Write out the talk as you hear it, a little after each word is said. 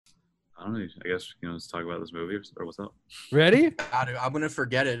I don't know. I guess let's talk about this movie or what's up. Ready? I'm gonna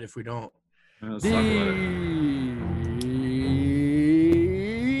forget it if we don't. Let's The talk about it.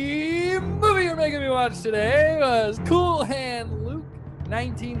 movie you're making me watch today was Cool Hand Luke,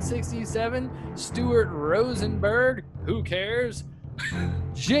 1967. Stuart Rosenberg. Who cares?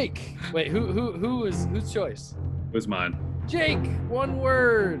 Jake. Wait, whose choice? It was mine. Jake. One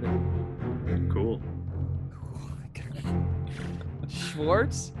word. Cool.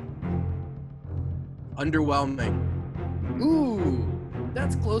 Schwartz. Underwhelming. Ooh,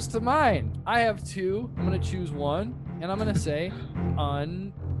 that's close to mine. I have two. I'm going to choose one, and I'm going to say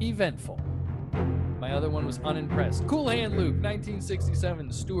uneventful. My other one was unimpressed. Cool Hand Luke,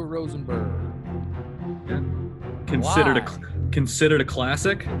 1967, Stuart Rosenberg. Yeah. Considered a classic. Considered a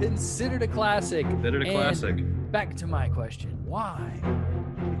classic. Considered a classic. Back to my question. Why?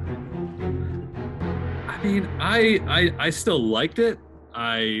 I mean, I still liked it.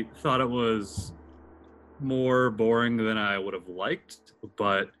 I thought it was more boring than I would have liked,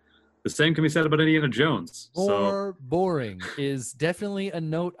 but the same can be said about Indiana Jones. More boring is definitely a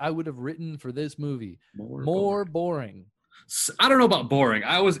note I would have written for this movie. More boring. I don't know about boring.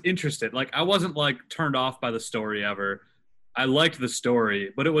 I was interested. Like, I wasn't turned off by the story ever. I liked the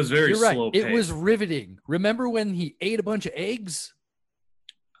story, but it was very slow paced. It was riveting. Remember when he ate a bunch of eggs?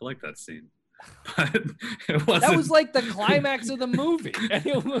 I like that scene. But it wasn't... That was like the climax of the movie.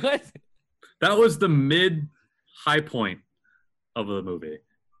 That was the mid-high point of the movie.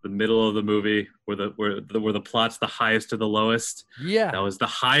 The middle of the movie where the plot's the highest to the lowest. Yeah. That was the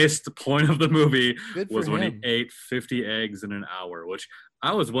highest point of the movie. Was when him. he ate 50 eggs in an hour, which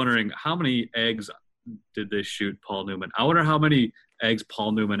I was wondering how many eggs did they shoot Paul Newman? I wonder how many eggs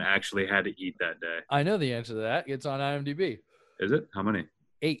Paul Newman actually had to eat that day. I know the answer to that. It's on IMDb. Is it? How many?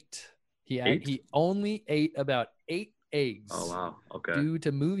 8. He only ate about 8 eggs. Oh, wow. Okay. Due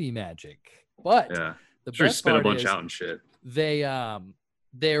to movie magic. But yeah. The sure, best spit part a bunch is out and shit.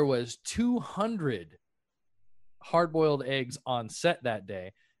 There was 200 hard-boiled eggs on set that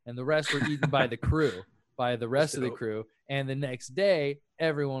day, and the rest were eaten by the rest of the crew. And the next day,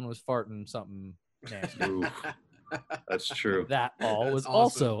 everyone was farting something nasty. Ooh, that's true. That was awesome.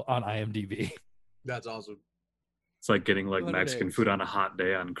 Also on IMDb. That's awesome. It's like getting Mexican food on a hot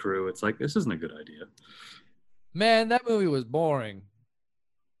day on crew. It's like, this isn't a good idea. Man, that movie was boring.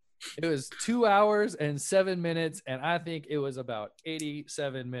 It was 2 hours and 7 minutes, and I think it was about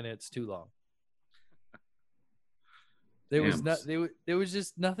 87 minutes too long. There was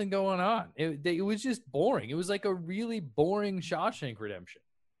just nothing going on. It was just boring. It was like a really boring Shawshank Redemption.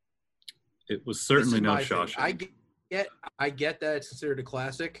 It was certainly no Shawshank. I get that it's considered a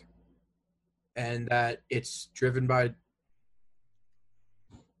classic, and that it's driven by.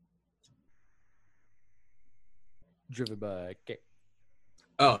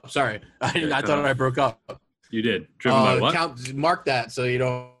 Oh, sorry. I thought I broke up. You did. Driven by what? Mark that so you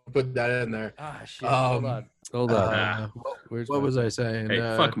don't put that in there. Ah, shit. Hold on. What was I saying? Hey,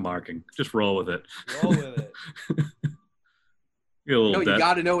 fuck marking. Just roll with it. Roll with it. You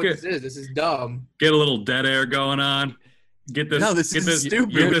got to know what this is. This is dumb. Get a little dead air going on. Get this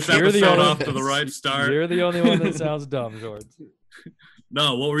stupid. Get this episode off to the right start. You're the only one that sounds dumb, George.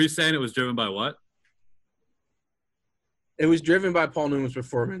 No, what were you saying? It was driven by what? It was driven by Paul Newman's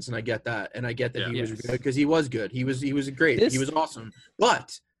performance, and I get that. And I get that he was good because he was good. He was great. He was awesome.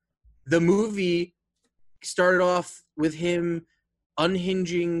 But the movie started off with him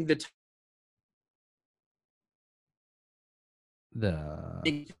unhinging on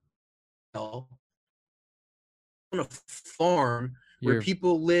a farm where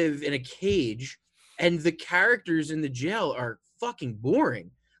people live in a cage, and the characters in the jail are fucking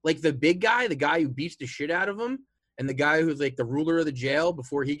boring. Like the big guy, the guy who beats the shit out of him, and the guy who's like the ruler of the jail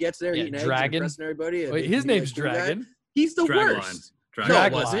before he gets there, eating eggs and impressing everybody. Wait, his name's Dragon. He's the worst.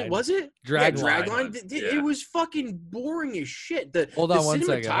 Dragline. Was it? Dragline. It was fucking boring as shit. Hold on one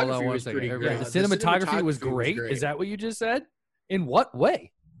second. The cinematography was great. Is that what you just said? In what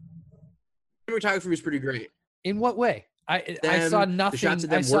way? Cinematography was pretty great. In what way? I saw nothing. The shots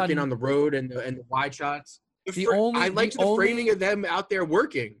of them working on the road and the wide shots. I liked the framing of them out there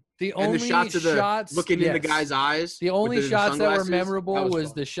working. And the shots of looking in the guy's eyes. The only shots that were memorable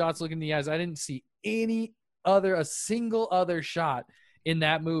was the shots looking in the eyes. I didn't see a single other shot in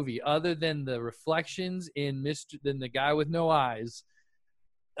that movie other than the reflections in the guy with no eyes.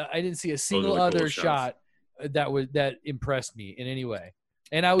 I didn't see a single other shot that impressed me in any way.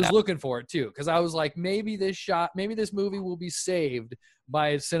 And I was looking for it too, because I was like, maybe this movie will be saved by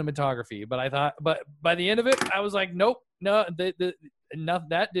its cinematography. But by the end of it, I was like, nope, no,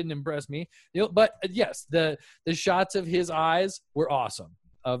 that didn't impress me. But yes, the shots of his eyes were awesome.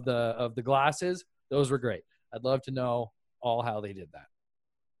 of the glasses, those were great. I'd love to know all how they did that.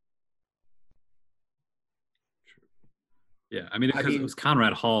 Yeah, I mean, because it was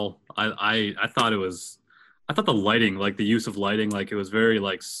Conrad Hall. I thought the lighting, like the use of lighting, like it was very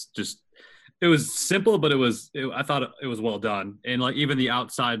like just it was simple, but I thought it was well done. And like even the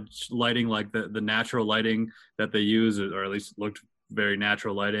outside lighting, like the natural lighting that they use, or at least looked very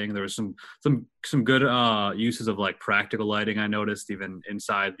natural lighting. There was some good uses of like practical lighting. I noticed even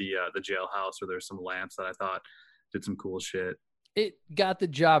inside the jailhouse, where there's some lamps that I thought did some cool shit. It got the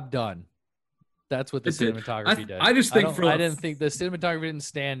job done. That's what the cinematography did. I just think I didn't think the cinematography didn't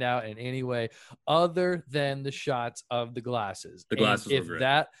stand out in any way other than the shots of the glasses. The glasses were great. If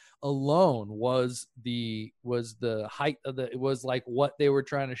that alone was the height of it was like what they were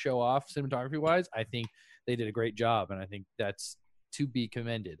trying to show off cinematography wise, I think they did a great job, and I think that's to be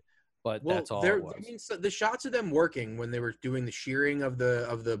commended. But that's all it was. I mean, so the shots of them working when they were doing the shearing of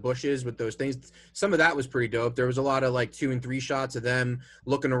the bushes with those things, some of that was pretty dope. There was a lot of like 2 and 3 shots of them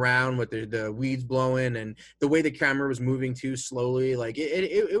looking around with the weeds blowing, and the way the camera was moving too slowly. Like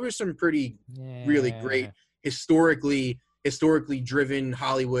it was some pretty really great historically driven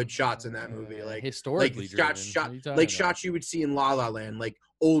Hollywood shots in that movie. Like historically driven. Shots you would see in La La Land, like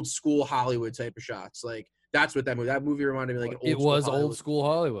old school Hollywood type of shots. Like that's what that movie reminded me like. Old school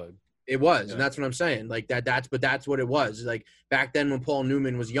Hollywood. It was, and that's what I'm saying. Like that's what it was. Like back then when Paul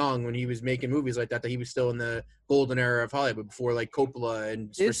Newman was young, when he was making movies like that he was still in the golden era of Hollywood before like Coppola and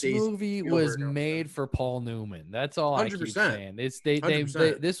this Scorsese, movie was made for Paul Newman. That's all 100%. I keep saying.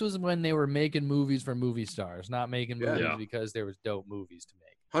 They this was when they were making movies for movie stars, not making movies because there was dope movies to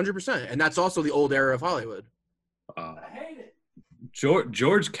make. 100%, and that's also the old era of Hollywood. I hate it.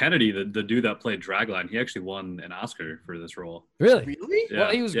 George Kennedy, the dude that played Dragline, he actually won an Oscar for this role. Really? Yeah.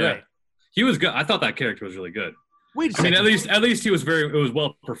 Well, he was great. He was good. I thought that character was really good. Wait a second. I mean, at least it was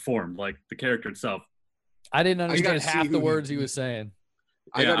well performed. Like the character itself. I didn't understand half the words he was saying.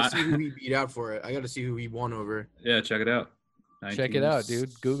 I got to see who he beat out for it. I got to see who he won over. Yeah, check it out. Check it out,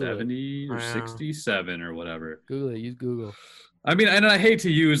 dude. Google 70 or 67 or whatever. Google it. Use Google. I mean, and I hate to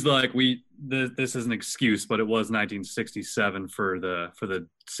use this is an excuse, but it was 1967 for the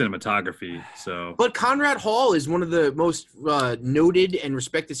cinematography. So, but Conrad Hall is one of the most noted and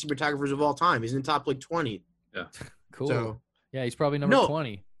respected cinematographers of all time. He's in the top like 20. Yeah, cool. So, yeah, he's probably number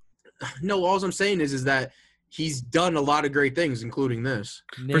 20. No, all I'm saying is that he's done a lot of great things, including this.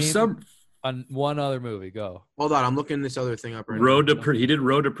 One other movie. Go. Hold on, I'm looking this other thing up right now. He did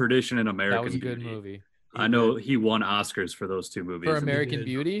Road to Perdition and American That was a Beauty. good movie. I know he won Oscars for those 2 movies. For American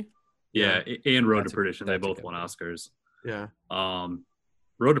Beauty? Yeah, and Road to Perdition. They both won Oscars. Yeah.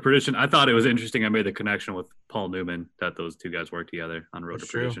 Road to Perdition, I thought it was interesting. I made the connection with Paul Newman that those 2 guys worked together on Road to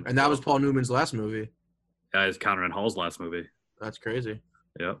Perdition. And that was Paul Newman's last movie. Yeah, it's Conrad Hall's last movie. That's crazy.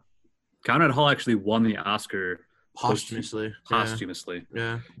 Yep. Conrad Hall actually won the Oscar posthumously.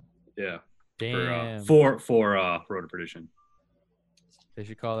 Yeah. Yeah. Damn. For Road to Perdition. They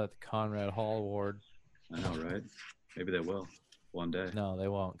should call that the Conrad Hall Award. I know, right? Maybe they will one day. No, they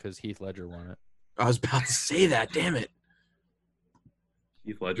won't, because Heath Ledger won it. I was about to say that. Damn it.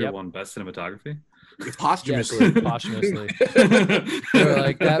 Heath Ledger won Best Cinematography? Posthumously. Yes, posthumously. They were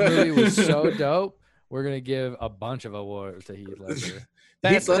like, that movie was so dope. We're going to give a bunch of awards to Heath Ledger.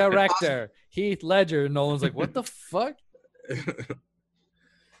 Best director, Heath Ledger. Nolan's like, what the fuck?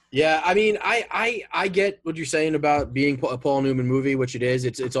 Yeah, I mean, I get what you're saying about being a Paul Newman movie, which it is.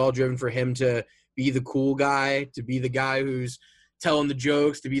 It's all driven for him to be the cool guy, to be the guy who's telling the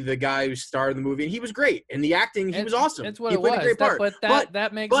jokes, to be the guy who starred in the movie. And he was great. And the acting, he was awesome. That's what he it played was. A great part.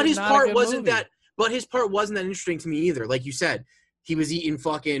 That makes but it his not part a good wasn't movie. that. But his part wasn't that interesting to me either. Like you said, he was eating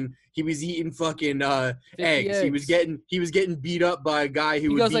fucking eggs. He was getting beat up by a guy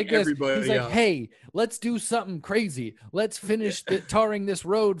who would beat everybody. He's like, hey, let's do something crazy. Let's finish tarring this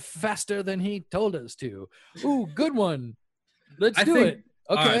road faster than he told us to. Ooh, good one. Let's do it.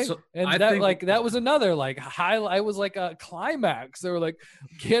 Okay. Right, so that was another highlight. Was like a climax. They were like,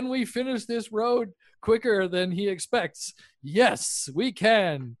 can we finish this road quicker than he expects? Yes, we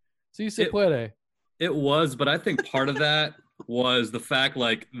can. Si se puede. It was, but I think part of that was the fact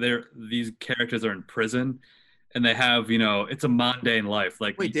these characters are in prison and they have, it's a mundane life.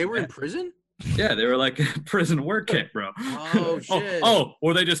 Like, wait, they were in prison? Yeah, they were like prison work camp, bro. Oh shit. Oh,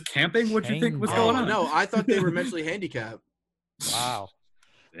 were they just camping? What do you think was going on? No, I thought they were mentally handicapped. Wow.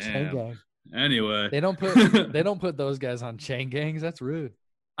 Damn. Anyway, they don't put those guys on chain gangs. That's rude.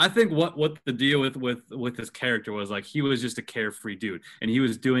 I think what the deal with his character was, like, he was just a carefree dude, and he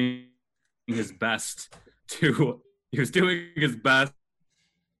was doing his best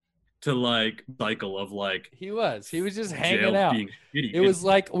to like cycle of like he was just hanging jail out. being shitty. It was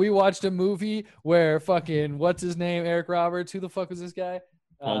like we watched a movie where fucking what's his name, Eric Roberts, who the fuck was this guy?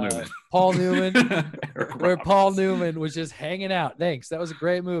 Paul Newman. Where Paul Newman was just hanging out. Thanks. That was a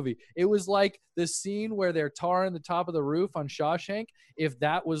great movie. It was like the scene where they're tarring the top of the roof on Shawshank, if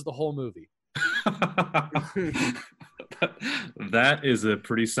that was the whole movie. That is a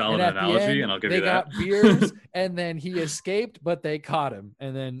pretty solid analogy, and I'll give you that. They got beers, and then he escaped, but they caught him,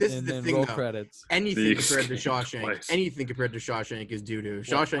 and then roll credits. Anything compared to Shawshank is doo-doo.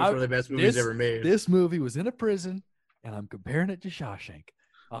 Shawshank's one of the best movies ever made. This movie was in a prison, and I'm comparing it to Shawshank.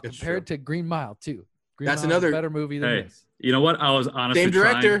 I'll compare it to Green Mile too. That's another better movie than this. You know what? I was honestly same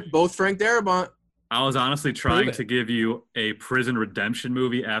director, both Frank Darabont. I was honestly trying to give you a prison redemption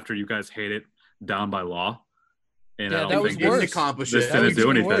movie after you guys hated Down by Law. And I don't think didn't accomplish this it. didn't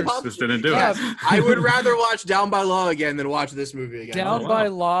do anything. This didn't do it. I would rather watch Down by Law again than watch this movie again. Down by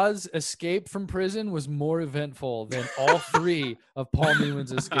Law's escape from prison was more eventful than all three of Paul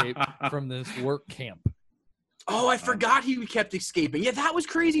Newman's escape from this work camp. Oh, I forgot he kept escaping. Yeah, that was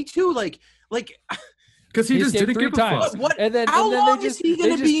crazy too. Like, because he just didn't give a fuck. What? And then is he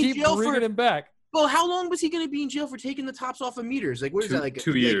going to be in jail for? Him back. Well, how long was he going to be in jail for taking the tops off of meters? Like, what is that? Like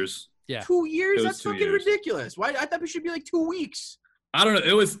 2 years. Yeah, 2 years. That's fucking ridiculous. Why? I thought it should be like 2 weeks. I don't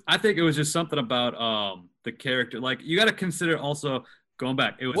know. I think it was just something about the character. Like, you got to consider also. Going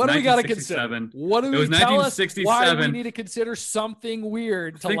back, it was what do we got to consider? What do we tell us? Why we need to consider something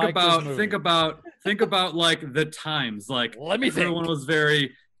weird to like this movie? Think about like the times. Like, let me think. Everyone was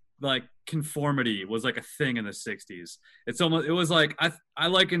very like conformity was like a thing in the 60s. It was like I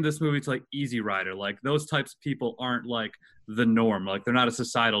likened this movie to like Easy Rider. Like those types of people aren't like the norm. Like they're not a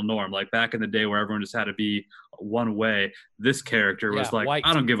societal norm. Like back in the day where everyone just had to be one way. This character was like, white.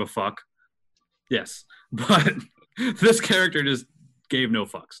 I don't give a fuck. Yes, but this character just gave no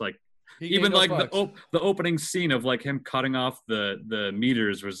fucks. Like even like the opening scene of like him cutting off the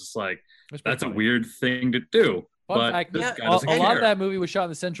meters was just like that's funny. A weird thing to do. But fact, a lot of that movie was shot in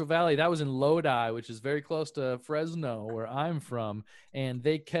the Central Valley. That was in Lodi, which is very close to Fresno, where I'm from, and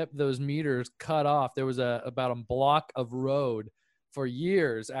they kept those meters cut off. There was about a block of road for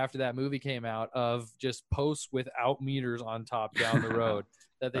years after that movie came out of just posts without meters on top down the road.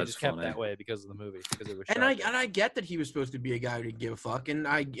 That they just kept that way because of the movie. Because it was and I get that he was supposed to be a guy who didn't give a fuck, and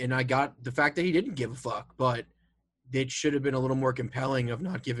I got the fact that he didn't give a fuck, but it should have been a little more compelling of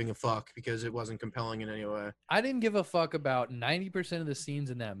not giving a fuck because it wasn't compelling in any way. I didn't give a fuck about 90% of the scenes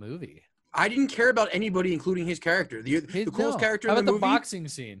in that movie. I didn't care about anybody, including his character. The coolest character in the movie. The boxing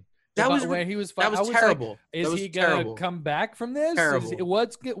scene. That was when he was fighting. That was terrible. Like, is he gonna come back from this? Terrible.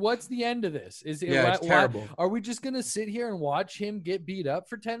 What's the end of this? Is it it's terrible. Are we just gonna sit here and watch him get beat up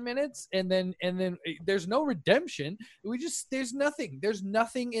for 10 minutes and then there's no redemption? There's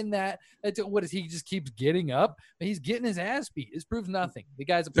nothing in that. What is he just keeps getting up? He's getting his ass beat. This proves nothing. The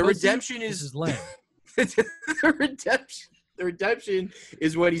guy's a pussy. Redemption is lame. The redemption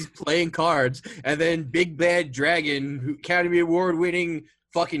is when he's playing cards and then Big Bad Dragon, Academy Award winning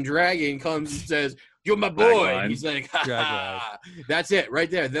fucking dragon, comes and says, "You're my boy." And he's like, that's it right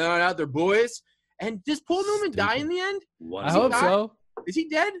there. They're not out, they're boys. And does Paul Newman die in the end? I hope so. Is he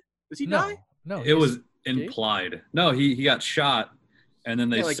dead? Does he die? No. It was implied. No, he got shot, and then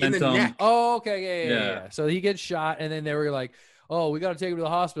they sent him. Neck. Oh, okay, yeah. So he gets shot, and then they were like, "Oh, we got to take him to the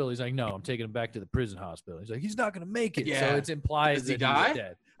hospital." He's like, "No, I'm taking him back to the prison hospital." He's like, "He's not gonna make it." Yeah. So it's implied that he's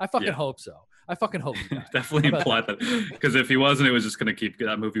dead. I fucking hope so. I fucking hope he died. Definitely implied that, because if he wasn't, it was just gonna keep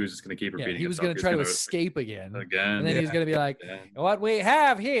that movie was just gonna keep repeating. He was gonna try to escape again, and then he's gonna be like, "What we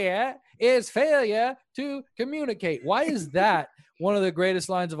have here is failure to communicate." Why is that one of the greatest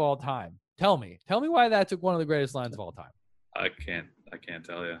lines of all time? Tell me why that took one of the greatest lines of all time. I can't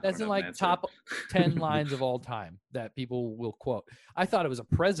tell you. That's in like top 10 lines of all time that people will quote. I thought it was a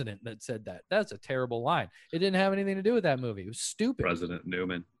president that said that. That's a terrible line. It didn't have anything to do with that movie. It was stupid. President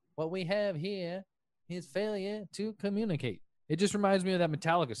Newman. What we have here is failure to communicate. It just reminds me of that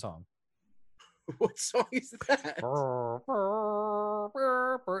Metallica song. What song is that?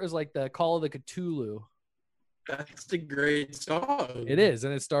 It's like the Call of the Cthulhu. That's a great song. It is,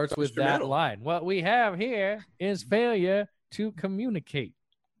 and it starts with that line. What we have here is failure to communicate.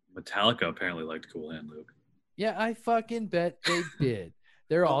 Metallica apparently liked Cool Hand Luke. Yeah, I fucking bet they did.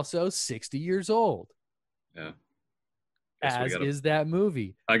 They're also 60 years old. Yeah. As is that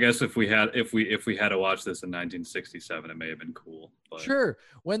movie. I guess if we had to watch this in 1967, it may have been cool. But. Sure.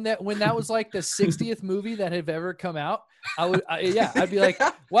 When that was like the 60th movie that had ever come out, I'd be like,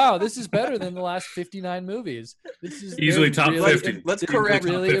 wow, this is better than the last 59 movies. This is easily top 50. Let's correct.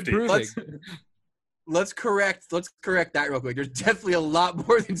 Really improving. let's correct that real quick. There's definitely a lot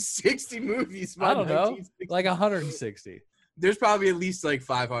more than 60 movies. I don't know, like 160. There's probably at least like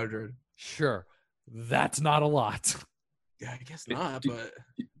 500. Sure, that's not a lot. Yeah, I guess not. But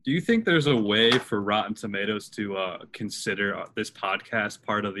do you think there's a way for Rotten Tomatoes to consider this podcast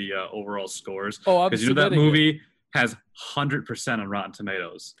part of the overall scores? Oh, because that movie has 100% on Rotten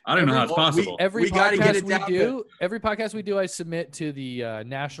Tomatoes. I don't know how it's possible. Every podcast we do, I submit to the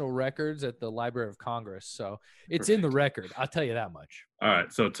national records at the Library of Congress. So it's in the record. I'll tell you that much. All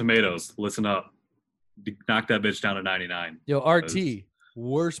right. So Tomatoes, listen up. Knock that bitch down to 99. Yo, RT,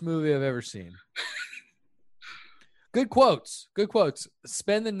 worst movie I've ever seen. Good quotes.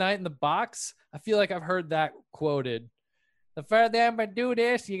 Spend the night in the box. I feel like I've heard that quoted. The further I'm gonna do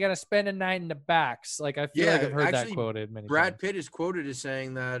this, you're gonna spend a night in the box. Like I feel like I've heard that quoted many times. Brad Pitt is quoted as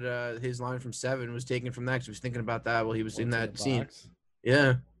saying that his line from Seven was taken from that. Because he was thinking about that while he was in that scene. Box?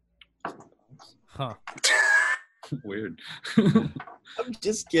 Yeah. Huh. Weird. I'm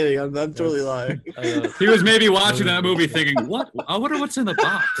just kidding. I'm totally lying. He was maybe watching that movie thinking, "What? I wonder what's in the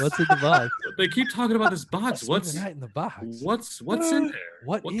box. What's in the box? They keep talking about this box. What's the night in the box? What's in there?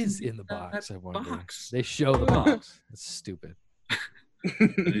 What is in the box? I wonder. They show the box. That's stupid.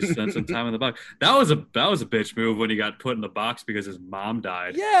 And he spent some time in the box. That was a bitch move when he got put in the box because his mom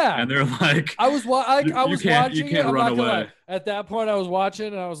died. Yeah, and they're like, I was watching. You can't run away. At that point, I was watching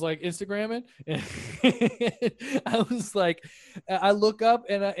and I was like Instagramming, and I was like, I look up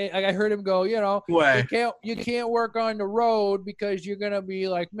and I heard him go, you can't work on the road because you're gonna be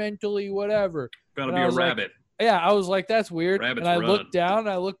like mentally whatever. Gotta be a rabbit. Yeah, I was like, that's weird. Rabbits and I run. looked down and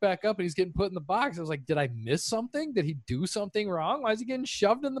I looked back up and he's getting put in the box. I was like, did I miss something? Did he do something wrong? Why is he getting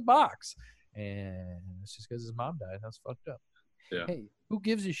shoved in the box? And it's just because his mom died. That's fucked up. Yeah. Hey, who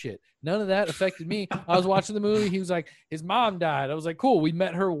gives a shit? None of that affected me. I was watching the movie. He was like, his mom died. I was like, cool. We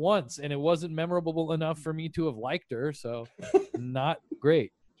met her once and it wasn't memorable enough for me to have liked her. So not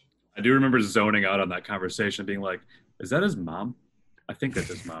great. I do remember zoning out on that conversation being like, is that his mom? I think that's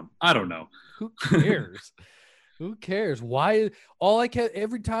his mom. I don't know. Who cares? Who cares? Why?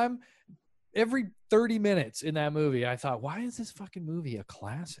 Every 30 minutes in that movie, I thought, why is this fucking movie a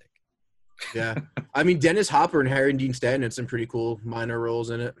classic? Yeah. I mean, Dennis Hopper and Harry Dean Stanton had some pretty cool minor roles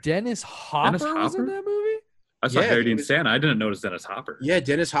in it. Dennis Hopper was in that movie? I saw Harry Dean Stanton. I didn't notice Dennis Hopper. Yeah,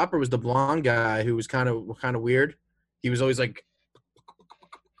 Dennis Hopper was the blonde guy who was kind of weird. He was always like,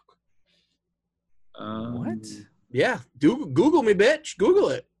 what? Yeah. Google me, bitch. Google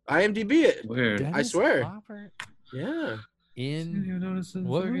it. IMDb it. Weird. Dennis I swear. Hopper? Yeah.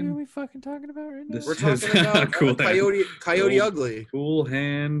 What movie are we fucking talking about right now? We're talking about Coyote Ugly. Cool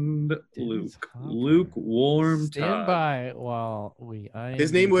Hand Lukewarm. Stand by while we.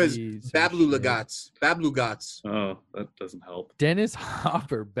 His name was Bablu Lagats. Oh, that doesn't help. Dennis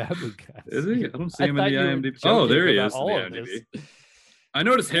Hopper, Bablu Lagats. Is he? I don't see him in the IMDb. Oh, there he is in the IMDb. I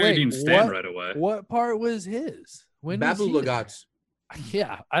noticed Harry Dean Stanton right away. What part was his? Bablu Lagats.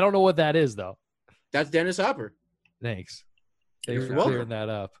 Yeah, I don't know what that is though. That's Dennis Hopper. Thanks. Thanks for clearing that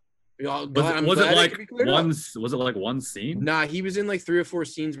up. Was it like one scene? Nah, he was in like 3 or 4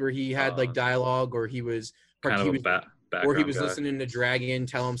 scenes where he had like dialogue, or he was listening to Dragon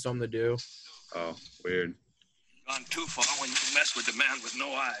tell him something to do. Oh, weird. Gone too far when you mess with the man with no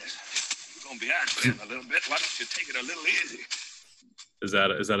eyes. You're gonna be acting a little bit. Why don't you take it a little easy? Is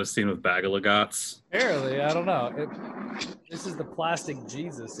that a scene with Bag of Lagats? Apparently, I don't know. This is the Plastic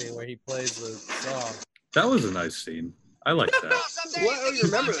Jesus scene where he plays the song. That was a nice scene. I like that. What? You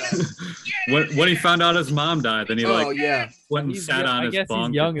remember that? when he found out his mom died, then he went and sat on his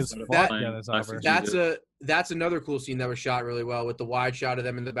bunk. He's young as fuck. That's another cool scene that was shot really well with the wide shot of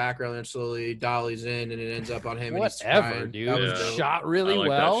them in the background and slowly dollies in and it ends up on him. Whatever, dude. Yeah. Shot really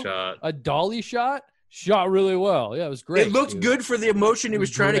well. Shot. A dolly shot. Shot really well. Yeah, it was great. It looked good for the emotion it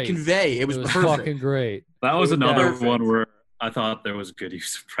was trying to convey. It was perfect. Fucking great. That was another one where I thought there was good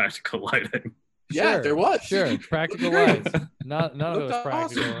use of practical lighting. Yeah, there was. Sure, practical lights. None of it was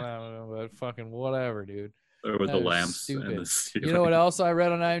practical, but fucking whatever, dude. There were the lamps. Stupid. You know what else I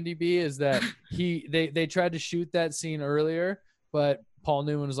read on IMDb is that they tried to shoot that scene earlier, but Paul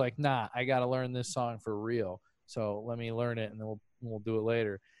Newman was like, "Nah, I got to learn this song for real. So let me learn it, and then we'll do it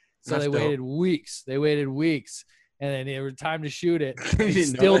later." So they waited weeks. And then it was time to shoot it. He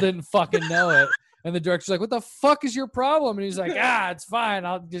still didn't fucking know it. And the director's like, what the fuck is your problem? And he's like, it's fine.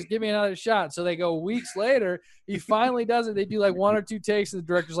 I'll just give me another shot. So they go weeks later. He finally does it. They do like 1 or 2 takes. And the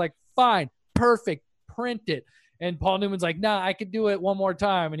director's like, fine, perfect, print it. And Paul Newman's like, nah, I could do it one more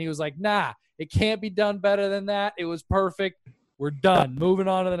time. And he was like, nah, it can't be done better than that. It was perfect. We're done. Moving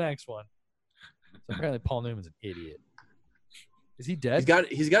on to the next one. So apparently Paul Newman's an idiot. Is he dead?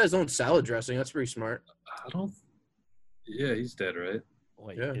 He's got his own salad dressing. That's pretty smart. I don't. Yeah, he's dead, right?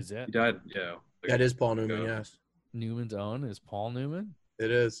 Wait, Yeah. is that He died. Yeah. That is Paul Newman. Yes, Newman's own? Is Paul Newman?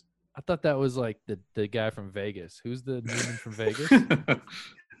 it is. I thought that was like the guy from Vegas. Who's the Newman from Vegas?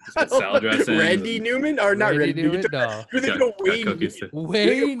 Salad dressing. Randy Newman or not Randy Randy Newman? No. You're thinking of Wayne.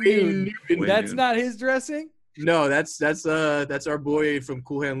 Wayne Newman. Wayne That's Newman. not his dressing? No, that's our boy from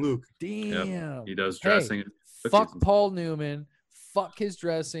Cool Hand Luke. Damn. Yep. He does dressing. Hey, fuck Paul Newman. Fuck his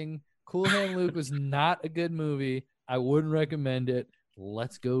dressing. Cool Hand Luke was not a good movie. I wouldn't recommend it.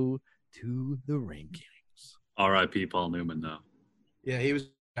 Let's go to the rankings. R.I.P. Paul Newman, though. Yeah, he was an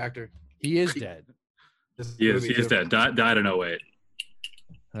actor. He is dead. He is dead. Died in 08.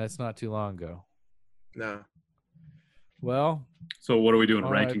 That's not too long ago. No. Well, so what are we doing?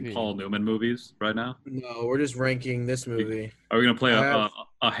 R.I.P. Ranking Paul Newman movies right now? No, we're just ranking this movie. Are we gonna play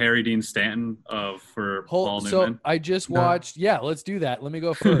a Harry Dean Stanton for Paul Newman? So I just watched. Yeah, let's do that. Let me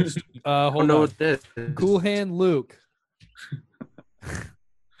go first. Hold on. What this is. Cool Hand Luke.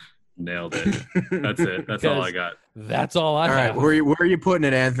 Nailed it. That's it. That's all I got. That's all I All have. right, where are you putting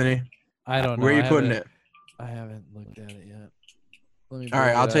it, Anthony? I don't know. Where are you putting it? I haven't looked at it yet. Let me. All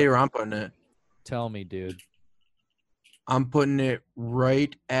right, I'll tell you where I'm putting it. Tell me, dude. I'm putting it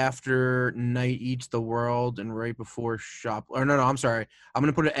right after Night Eats the World and right before I'm sorry. I'm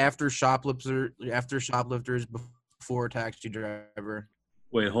gonna put it after Shoplifters, before Taxi Driver.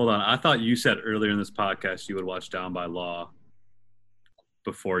 Wait, hold on. I thought you said earlier in this podcast you would watch Down by Law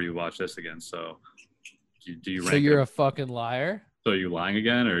before you watch this again. So, do you rank? So you're a fucking liar. So are you lying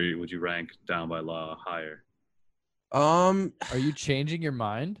again, or would you rank Down by Law higher? Are you changing your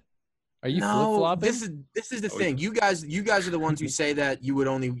mind? Are you flip-flopping? This is the thing. You guys are the ones who say that you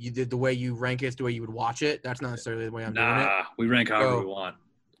did the way you rank it, it's the way you would watch it. That's not necessarily the way I'm doing it. We rank however we want.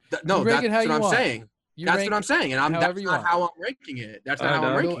 That's what I'm saying. That's what I'm saying, and that's not how I'm ranking it. That's not how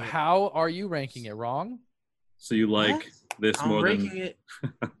I'm ranking it. How are you ranking it? Wrong? So you like this more than it.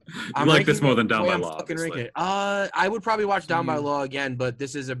 you like this more than Down by Law? I would probably watch Down by Law again, but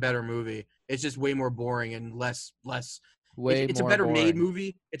this is a better movie. It's just way more boring and less. It's a better made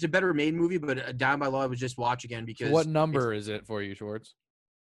movie. It's a better made movie, but Down by Law I would just watch again because. So what number is it for you, Schwartz?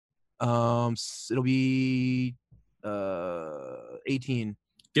 It'll be 18.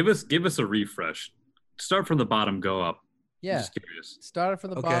 Give us a refresh. Start from the bottom, go up. Yeah. I'm just curious. Started from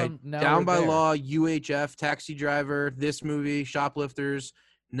the bottom. Now Down by Law, UHF, Taxi Driver, this movie, Shoplifters,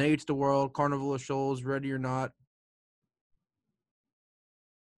 Night Eats the World, Carnival of Souls, Ready or Not.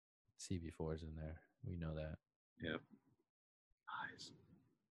 CB4 is in there. We know that. Yep. Nice.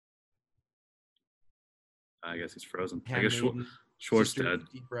 I guess he's frozen. I guess Schwartz dead.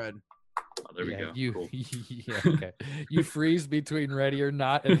 Deep Red. Oh, there we go. Cool. Yeah, okay. You freeze between Ready or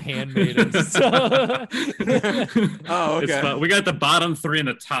Not and Handmaiden. Oh, okay. We got the bottom three and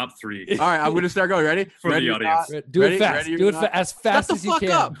the top three. All right, I'm going to start going. Ready? For Ready the audience. Do it fast. Do it as fast as you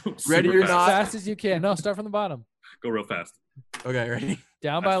can. Up. Ready or Not. As fast as you can. No, start from the bottom. Go real fast. Okay, ready?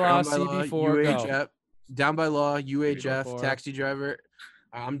 Down by Law, CB4, UHF, go. Down by Law, UHF, 4. Taxi Driver.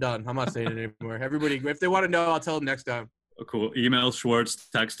 I'm done. I'm not saying it anymore. Everybody, if they want to know, I'll tell them next time. Oh, cool. Email Schwartz,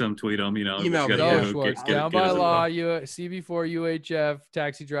 text him, tweet him. Email me. Go, Schwartz. Down by Law, CB4, UHF,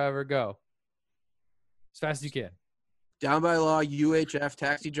 Taxi Driver, go. As fast as you can. Down by Law, UHF,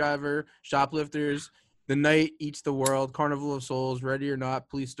 Taxi Driver, Shoplifters, The Night Eats the World, Carnival of Souls, Ready or Not,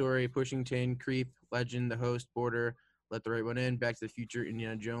 Police Story, Pushing Tin, Creep, Legend, The Host, Border, Let the Right One In, Back to the Future,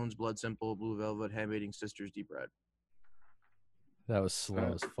 Indiana Jones, Blood Simple, Blue Velvet, Handmaiding Sisters, Deep Red. That was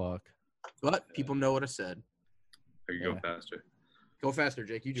slow as fuck. But people know what I said. Or you go faster. Go faster,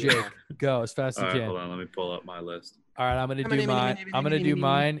 Jake. You do Jake, it. go as fast as you can. Hold on, let me pull up my list. All right, I'm gonna do mine. I'm gonna do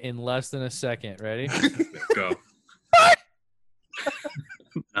mine in less than a second. Ready? Go.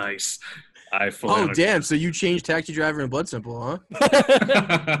 Nice. Damn! So you changed Taxi Driver and Blood Simple, huh?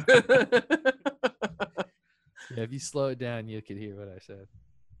 Yeah, if you slow it down, you could hear what I said.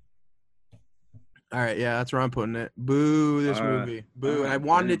 All right, yeah, that's where I'm putting it. Boo! This movie, boo! And I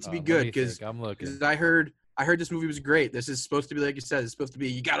wanted it to be good because I heard this movie was great. This is supposed to be, like you said, it's supposed to be.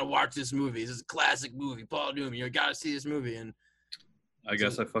 You got to watch this movie. This is a classic movie. Paul Newman, you got to see this movie. And I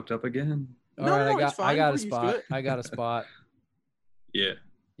guess I fucked up again. All right, I got a spot. I got a spot. Yeah.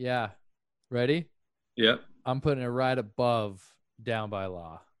 Yeah. Ready? Yep. I'm putting it right above Down by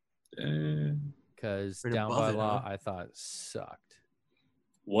Law. Because Down by Law, I thought sucked.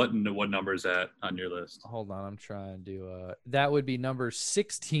 What number is that on your list? Hold on, I'm trying to. That would be number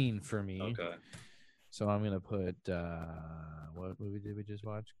 16 for me. Okay. So I'm gonna put. What movie did we just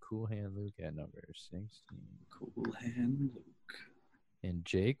watch? Cool Hand Luke at number 16. Cool Hand Luke. And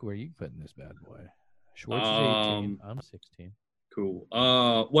Jake, where are you putting this bad boy? Schwartz is 18. I'm 16. Cool.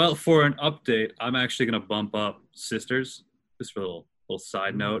 Well, for an update, I'm actually gonna bump up Sisters, just for a little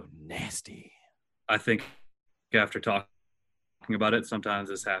side note. Nasty. I think after talking about it, sometimes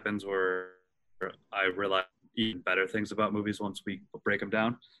this happens where I realize even better things about movies once we break them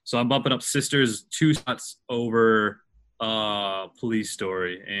down. So I'm bumping up Sisters 2 spots over Police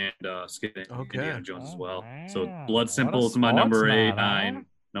Story and skipping Indiana Jones as well. So Blood Simple is my number 8, 9.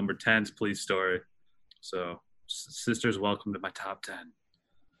 Number 10 is Police Story. So Sisters, welcome to my top 10.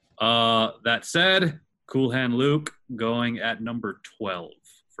 That said, Cool Hand Luke going at number 12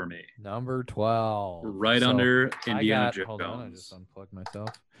 for me. Number 12. Right under Indiana Jones. Hold on, I just unplugged myself.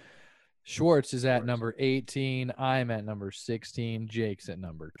 Schwartz is at number 18. I'm at number 16. Jake's at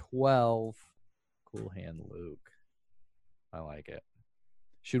number 12. Cool Hand Luke. I like it.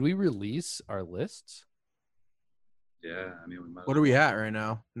 Should we release our lists? Yeah, I mean, we might. What are we at right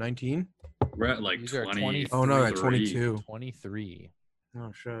now? 19? We're at like 20. Oh, no, at 22. 23.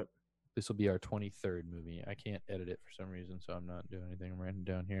 Oh, shit. This will be our 23rd movie. I can't edit it for some reason, so I'm not doing anything. I'm writing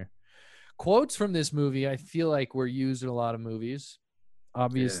down here. Quotes from this movie, I feel like were used in a lot of movies.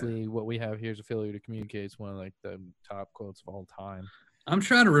 Obviously, what we have here is a failure to communicate. It's one of like the top quotes of all time. I'm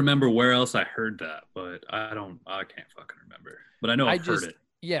trying to remember where else I heard that, but I can't fucking remember. But I know I've heard it.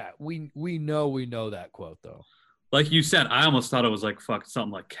 Yeah, we know that quote though. Like you said, I almost thought it was like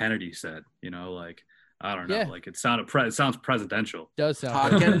something like Kennedy said. You know, like I don't know, like it sounds presidential. Does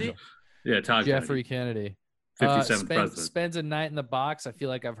sound Todd Kennedy? Yeah, Todd Jeffrey Kennedy. 57th president. Spends a night in the box. I feel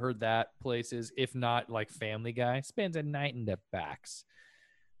like I've heard that places, if not like Family Guy. Spends a night in the box.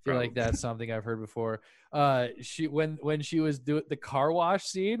 I feel like that's something I've heard before. She when she was doing the car wash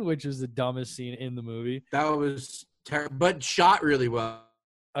scene, which is the dumbest scene in the movie. That was terrible, but shot really well.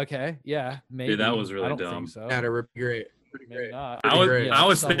 Okay, yeah, maybe. Yeah, that was really I don't dumb. Think so. Yeah, great. Pretty great. I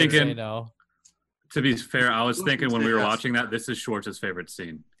was thinking. No. To be fair, I was thinking when we were watching that, this is Schwartz's favorite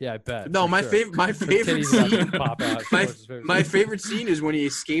scene. Yeah, I bet. No, my favorite scene. Pop out. My favorite scene is when he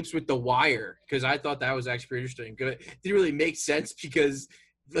escapes with the wire, because I thought that was actually pretty interesting. It didn't really make sense because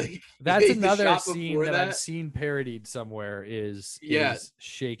like that's another scene that I've seen parodied somewhere. Is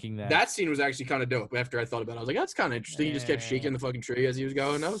shaking that. That scene was actually kind of dope. After I thought about it, I was like, that's kind of interesting. He just kept shaking the fucking tree as he was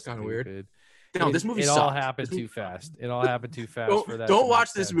going. That was kind of weird. No, this movie sucks. All happened too fast. It all happened too fast for that. Don't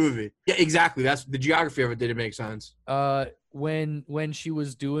watch this movie. Yeah, exactly. That's the geography of it didn't make sense. When she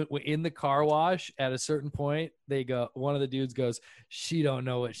was doing in the car wash at a certain point, one of the dudes goes, "She don't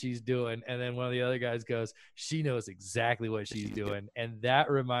know what she's doing," and then one of the other guys goes, "She knows exactly what she's doing," and that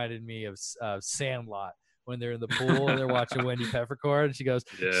reminded me of Sandlot. When they're in the pool and they're watching Wendy Peppercorn, and she goes,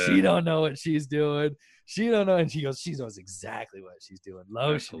 "She don't know what she's doing. She don't know," and she goes, "She knows exactly what she's doing.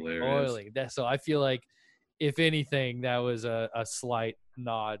 Lotion, oiling." So I feel like, if anything, that was a slight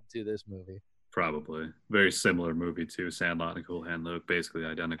nod to this movie. Probably very similar movie to Sandlot and Cool Hand Luke, basically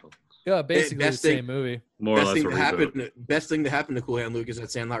identical. Yeah, basically the same movie. More or less a reboot. Best thing to happen to Cool Hand Luke is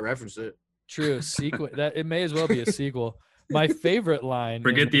that Sandlot referenced it. True, sequel. That it may as well be a sequel. My favorite line.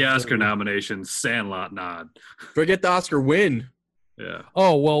 Forget the Oscar nomination. Sandlot nod. Forget the Oscar win. Yeah.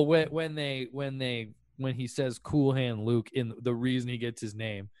 Oh well, when he says Cool Hand Luke, in the reason he gets his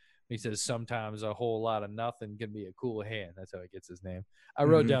name, he says sometimes a whole lot of nothing can be a cool hand. That's how he gets his name. I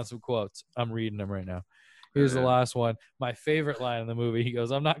wrote down some quotes. I'm reading them right now. Here's the last one. My favorite line in the movie. He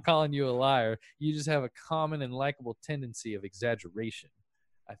goes, "I'm not calling you a liar. You just have a common and likable tendency of exaggeration."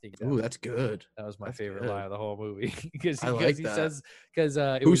 I think. That's good. That was my favorite line of the whole movie because he says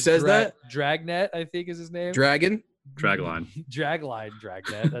who says that? Dragnet, I think is his name. Dragline.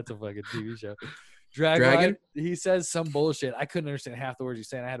 Dragnet. That's a fucking TV show. Dragon. He says some bullshit. I couldn't understand half the words he's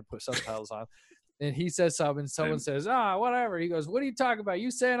saying. I had to put subtitles on. And he says something. Someone says, whatever. He goes, "What are you talking about?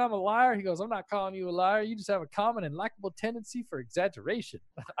 You saying I'm a liar?" He goes, "I'm not calling you a liar. You just have a common and likable tendency for exaggeration."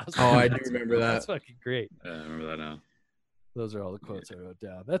 I do remember that. That's fucking great. Yeah, I remember that now. Those are all the quotes I wrote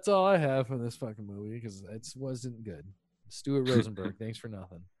down. That's all I have from this fucking movie because it wasn't good. Stuart Rosenberg, thanks for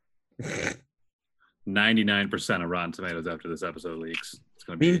nothing. 99% of Rotten Tomatoes after this episode leaks. It's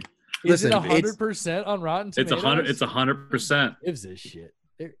gonna be. Is it 100% on Rotten Tomatoes? It's 100%. Gives this shit.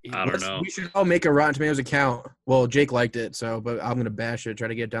 I don't know. We should all make a Rotten Tomatoes account. Well, Jake liked it, but I'm gonna bash it. Try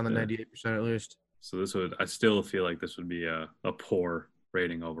to get down to 98% at least. So I still feel like this would be a poor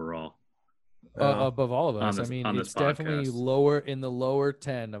rating overall. Above all of us. It's definitely lower in the lower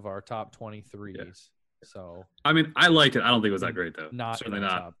 10 of our top 23s. Yeah. So I mean, I liked it. I don't think it was that great though. Certainly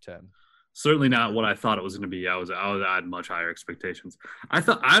not top 10. Certainly not what I thought it was going to be. I had much higher expectations. I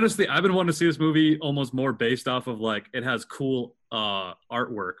thought, honestly, I've been wanting to see this movie almost more based off of like it has cool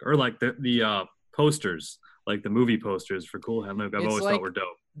artwork or like the posters, like the movie posters for Cool Hand Luke. I've always thought were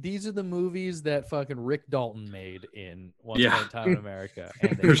dope. these are the movies that fucking Rick Dalton made in Once Upon a Time in America.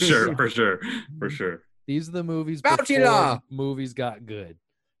 And For sure. These are the movies Bounty before Law. movies got good.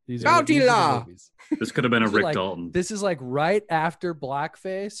 These Bounty are Law. the movies. This could have been a Rick like, Dalton. This is like right after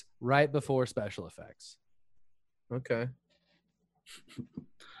blackface, right before special effects. Okay.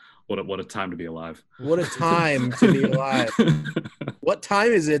 What a time to be alive. What a time to be alive. What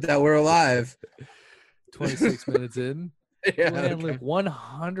time is it that we're alive? 26 minutes in. Yeah, Man, look,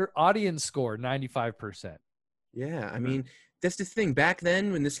 100 audience score, 95%. Yeah, I mean, that's the thing. Back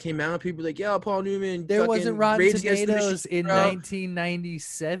then, when this came out, people were like, "Yeah, Paul Newman." There wasn't Rotten Rage Against the Tomatoes Machine, in bro.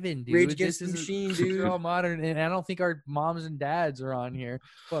 1997, dude. Rage Against the Machine, dude. They're all modern, and I don't think our moms and dads are on here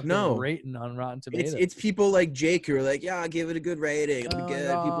fucking rating on Rotten Tomatoes. It's people like Jake who are like, "Yeah, I'll give it a good rating. It'll be good.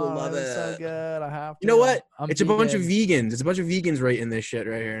 People will love it." So good. I have to. You know what? I'm It's a bunch of vegans. It's a bunch of vegans rating this shit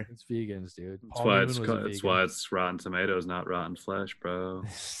right here. It's vegans, dude. That's why it's Rotten Tomatoes, not Rotten Flesh, bro.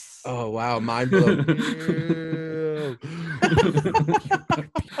 Oh wow, mind blown.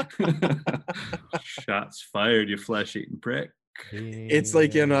 Shots fired, you flesh-eating prick. It's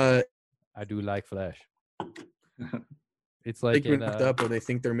like in I do like flesh. It's like in knocked up when they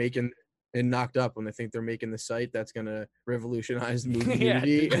think they're making the site that's gonna revolutionize the movie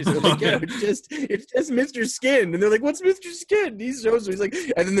community. Yeah, and they're like, yeah, it's just Mr. Skin, and they're like, what's Mr. Skin? He shows, he's like,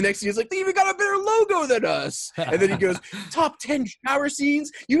 and then the next he's like, they even got a better logo than us. And then he goes, top 10 shower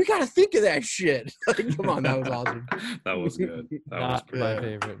scenes. You gotta think of that shit. Like, come on, that was awesome. That was good. That was Not my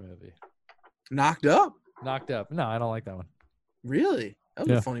favorite movie. Knocked Up. Knocked Up. No, I don't like that one. Really? That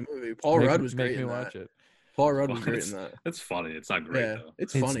was a funny movie. Paul Rudd was great in that. Watch it. Paul Rudd was great in that. It's funny. It's not great though.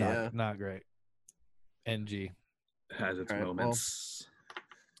 It's funny. Not great. NG it has its moments.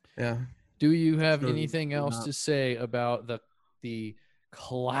 Yeah. Do you have anything else to say about the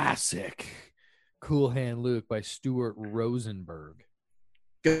classic Cool Hand Luke by Stuart Rosenberg?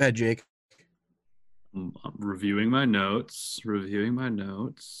 Go ahead, Jake. I'm reviewing my notes. No,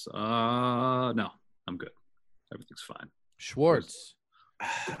 I'm good. Everything's fine. Schwartz,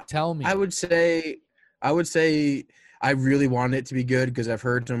 tell me. I would say I really wanted it to be good because I've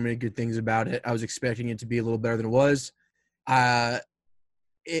heard so many good things about it. I was expecting it to be a little better than it was.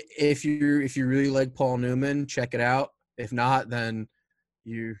 If you really like Paul Newman, check it out. If not, then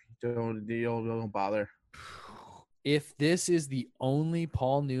you don't bother. If this is the only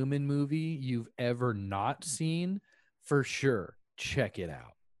Paul Newman movie you've ever not seen, for sure, check it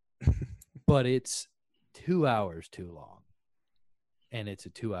out. But it's 2 hours too long, and it's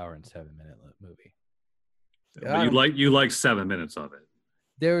a 2 hour and 7 minute movie. But you like 7 minutes of it.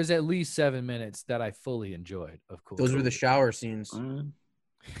 There was at least 7 minutes that I fully enjoyed. Of course, those were the shower scenes.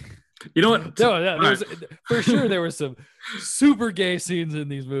 You know what? No, for sure there were some super gay scenes in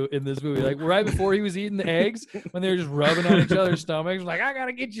this movie. Like right before he was eating the eggs, when they were just rubbing on each other's stomachs, like I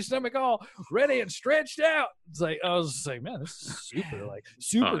gotta get your stomach all ready and stretched out. It's like I was just like, man, this is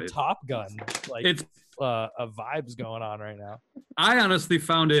super Top Gun. Like it's a vibes going on right now. I honestly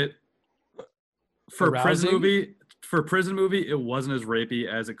found it for arousing? prison movie. It wasn't as rapey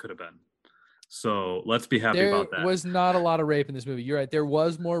as it could have been. So let's be happy about that. There was not a lot of rape in this movie. You're right. There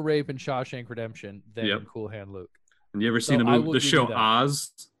was more rape in Shawshank Redemption than in Cool Hand Luke. And you ever seen the show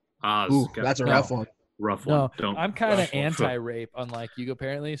Oz? Oz. Ooh, that's a rough one. Rough one. No, I'm kind of anti-rape, unlike you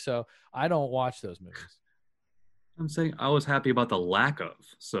apparently. So I don't watch those movies. I'm saying I was happy about the lack of.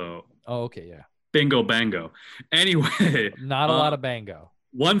 So. Oh, okay, yeah. Bingo bango. Anyway. Not a lot of bango.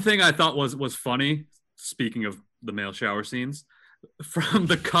 One thing I thought was funny, speaking of the male shower scenes, from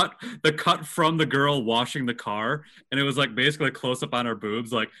the cut from the girl washing the car, and it was like basically a close up on her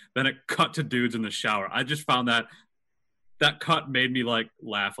boobs, like then it cut to dudes in the shower. I just found that cut made me like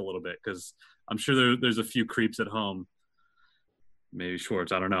laugh a little bit because I'm sure there's a few creeps at home. Maybe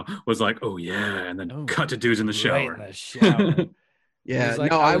Schwartz, I don't know, was like, oh yeah, and then cut to dudes in the shower. Right in the shower. Yeah,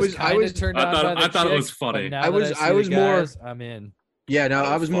 like, no, I was turned on by the I thought chick, it was funny. I was more. I'm in. Yeah, no,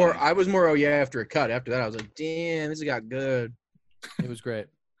 I was more. Oh yeah, after a cut. After that, I was like, damn, this got good. It was great.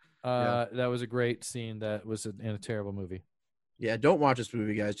 That was a great scene. That was in a terrible movie. Yeah, don't watch this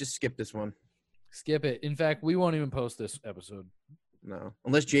movie, guys. Just skip this one. Skip it. In fact, we won't even post this episode. No,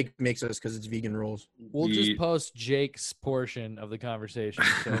 unless Jake makes us because it's vegan rules. We'll just post Jake's portion of the conversation,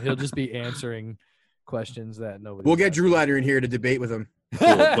 so he'll just be answering questions that nobody. We'll get Drew Lighter in here to debate with him.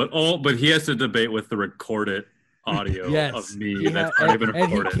 Cool. But he has to debate with the recorded audio of me that's not even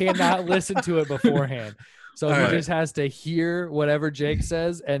recorded. And he cannot listen to it beforehand. So he just has to hear whatever Jake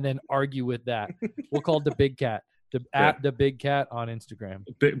says and then argue with that. We'll call it the Big Cat. At the Big Cat on Instagram.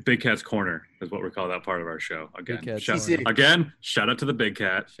 Big Cat's Corner is what we call that part of our show. Again, shout out to the Big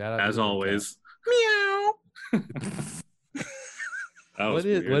Cat. Shout out as always. Meow. was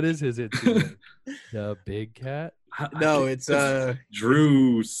what is his Instagram? The Big Cat? No, it's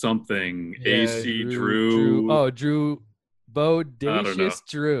Drew something. Yeah, AC Drew. Drew. Bodacious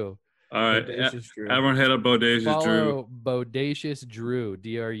Drew. All right, Bodacious Drew. everyone hit up Bodacious Follow Drew. Bodacious Drew.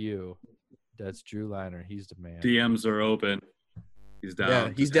 DRU. That's Drew Liner. He's the man. DMs are open. He's down. Yeah,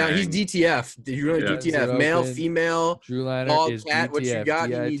 he's down. He's DTF. Did you really DTF? Male, open. female, Drew Liner dog, is cat. DTF. What you got?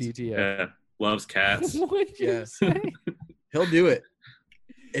 He needs. DITTF. Yeah, loves cats. What'd you Yeah. say? He'll do it.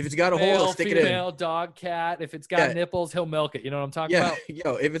 If it's got a hole, he'll stick it in. Female, dog, cat. If it's got nipples, he'll milk it. You know what I'm talking about?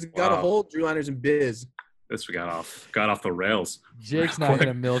 Yo, if it's got a hole, Drew Liner's in biz. This got off the rails. Jake's not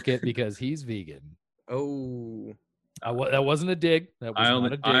gonna milk it because he's vegan. Oh, that wasn't a dig. That was not a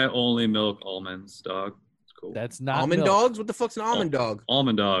dig. I only milk almonds, dog. It's cool. That's not almond milk. dogs. What the fuck's an almond dog?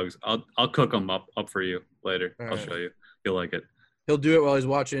 Almond dogs. I'll cook them up for you later. All I'll right. show you. You'll like it. He'll do it while he's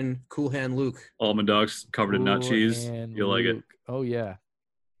watching Cool Hand Luke. Almond dogs covered in nut Cool cheese. Hand You'll like it. Luke. Oh yeah.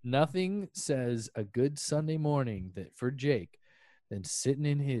 Nothing says a good Sunday morning that for Jake than sitting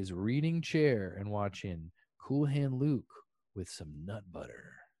in his reading chair and watching Cool Hand Luke with some nut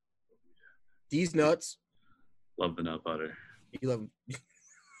butter. These nuts. Love the nut butter. You love them.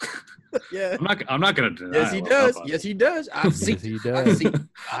 Yeah. I'm not gonna deny. Yes, he does. Yes, he does. I've seen. Yes, he does.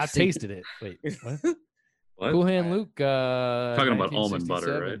 I seen- tasted it. Wait, what? What? Cool Hand Luke. Talking about almond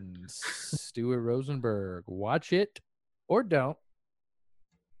butter, right? 1967, Stuart Rosenberg. Watch it or don't.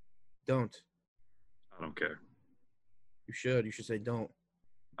 Don't. I don't care. You should. You should say don't.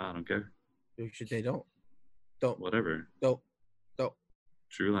 I don't care. You should say don't. Don't. Whatever. Don't. Don't.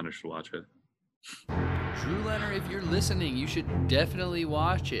 Drew Liner should watch it. Drew Liner, if you're listening, you should definitely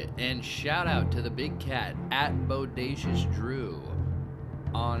watch it. And shout out to the big cat at Bodacious Drew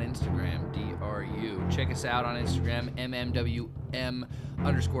on Instagram, DRU. Check us out on Instagram,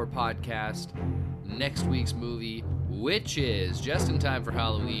 MMwM_podcast. Next week's movie, Witches, just in time for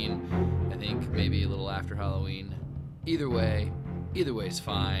Halloween. I think maybe a little after Halloween. Either way is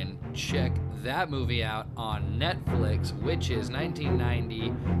fine. Check that movie out on Netflix, Witches,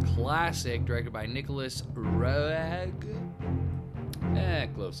 1990, classic, directed by Nicholas Roeg.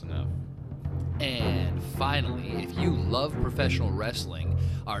 Close enough. And finally, if you love professional wrestling,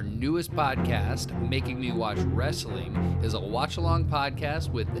 our newest podcast, Making Me Watch Wrestling, is a watch-along podcast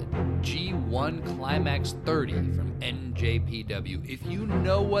with the G1 Climax 30 from NJPW. If you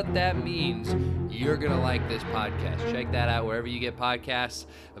know what that means, you're going to like this podcast. Check that out wherever you get podcasts.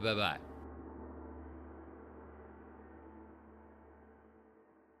 Bye-bye.